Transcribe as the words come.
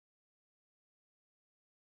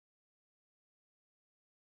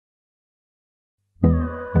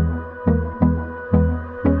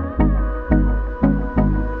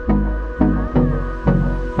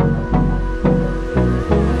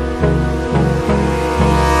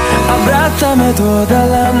Dame toda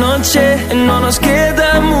la noche, no nos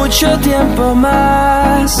queda mucho tiempo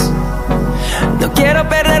más. No quiero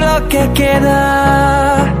perder lo que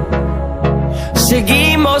queda.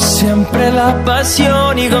 Seguimos siempre la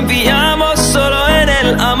pasión y confiamos solo en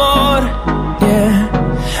el amor. Yeah.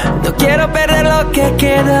 No quiero perder lo que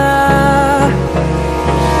queda.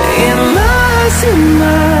 Y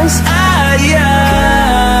más allá,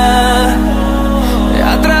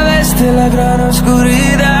 a través de la gran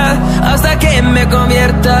oscuridad, hasta que me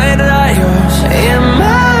convierta en rayos. Y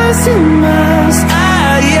más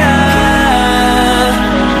allá,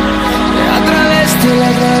 a través de la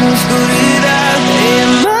gran oscuridad.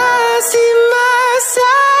 Y más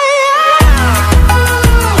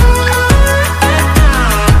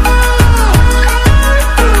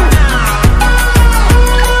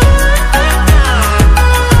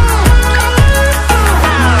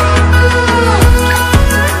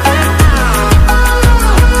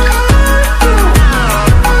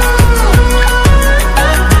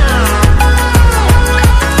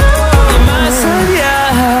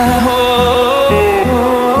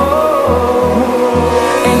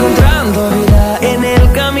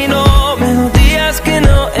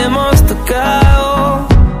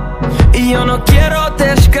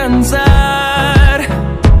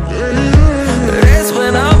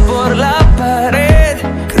resuena por la pared,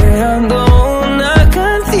 creando una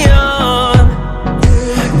canción.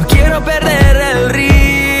 No quiero perder el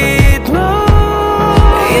ritmo.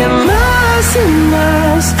 Y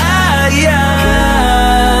más allá,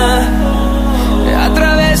 a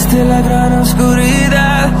través de la gran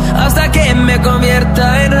oscuridad, hasta que me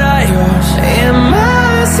convierta en rayos. Y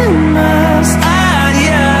más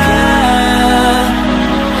allá,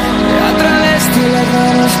 a través de la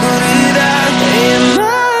gran oscuridad. Y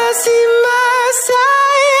más allá.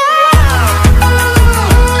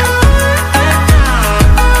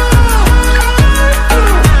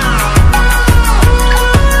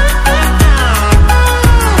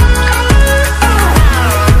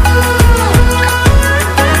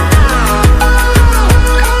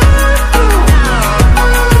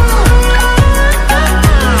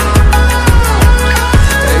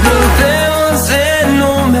 Crucemos el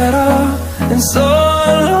número en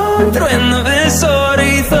solo un trueno de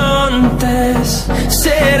horizontes.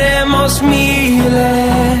 Seremos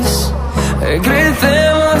miles.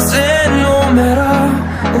 Crecemos en número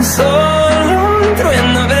en solo un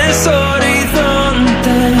trueno de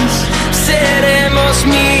horizontes. Seremos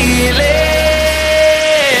miles.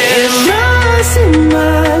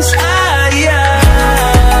 Más allá,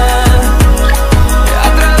 a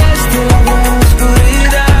través de la gran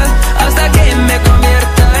oscuridad, hasta que me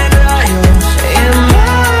convierta en rayos. Y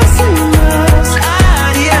más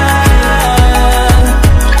allá,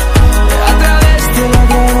 a través de la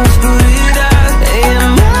gran oscuridad. Y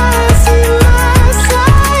más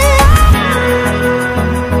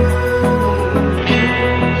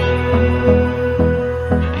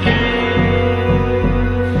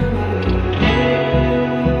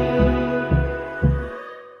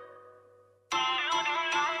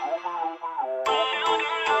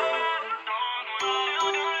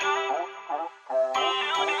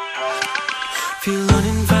Feel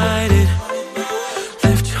uninvited.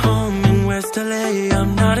 Left home in West LA.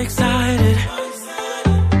 I'm not excited.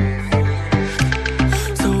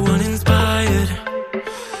 So uninspired.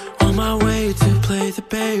 On my way to play the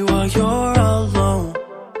bay while you're alone.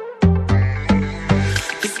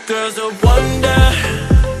 This girl's a wonder.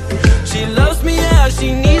 She loves me, yeah.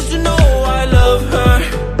 She needs to know I love her.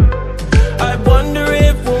 I wonder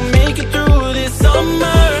if we'll make it through this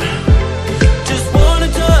summer. Just wanna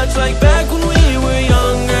touch like back when we were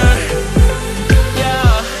younger.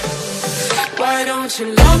 Yeah. Why don't you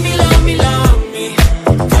love me, love me, love me?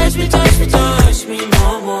 Touch me, touch me, touch me no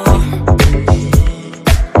more.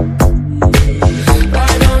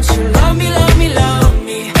 Why don't you love me, love me, love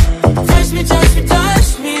me? Touch me, touch me, touch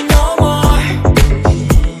me no more.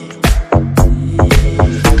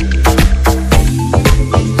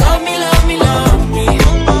 Love me, love me, love me.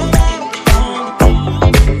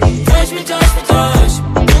 Touch me, touch me, touch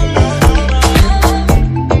me.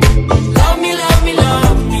 Love me, love me,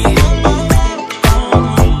 love me.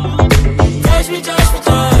 Touch me, touch me,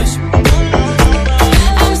 touch me.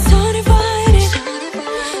 I'm starting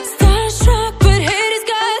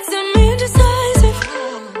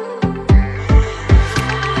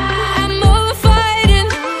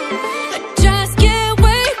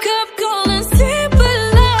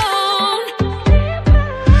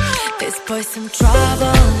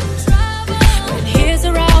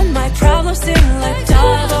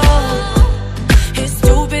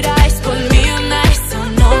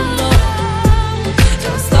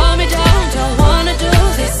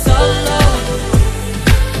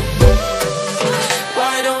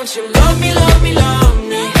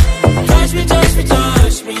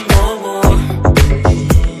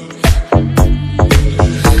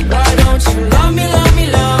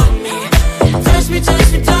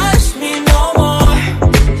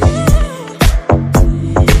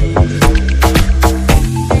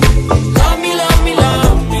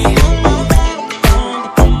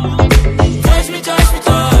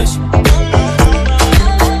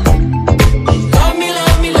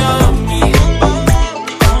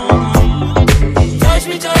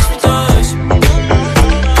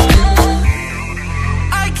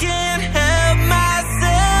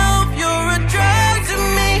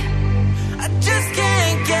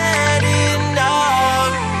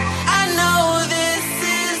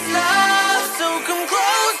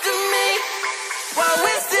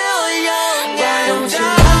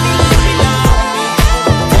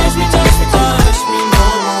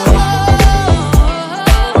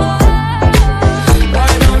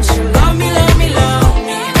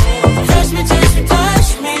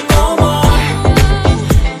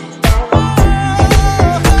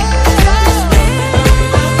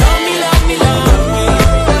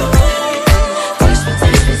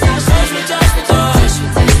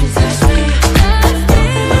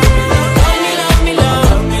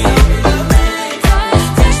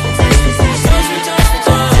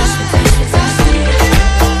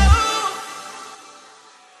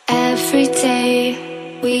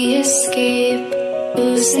we escape,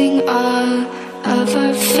 losing all of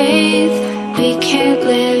our faith. We can't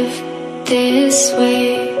live this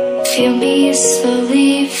way. Feel me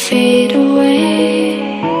slowly fade away.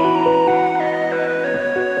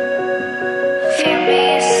 Feel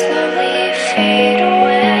me slowly fade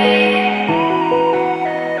away.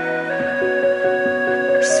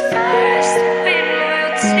 As far as the wind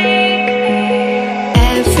will take me.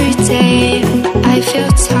 Every day I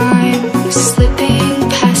feel time slipping,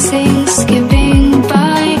 passing, skipping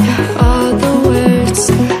by. All the words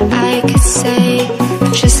I could say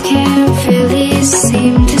just can't really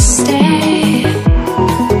seem to stay.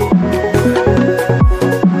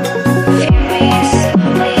 Feel me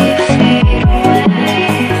slowly fade away.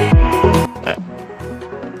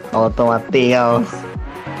 Otomatis kau.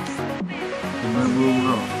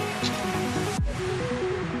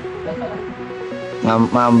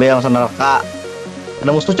 Ngambil langsung neraka.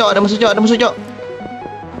 Ada musuh cok, ada musuh cok, ada musuh cok.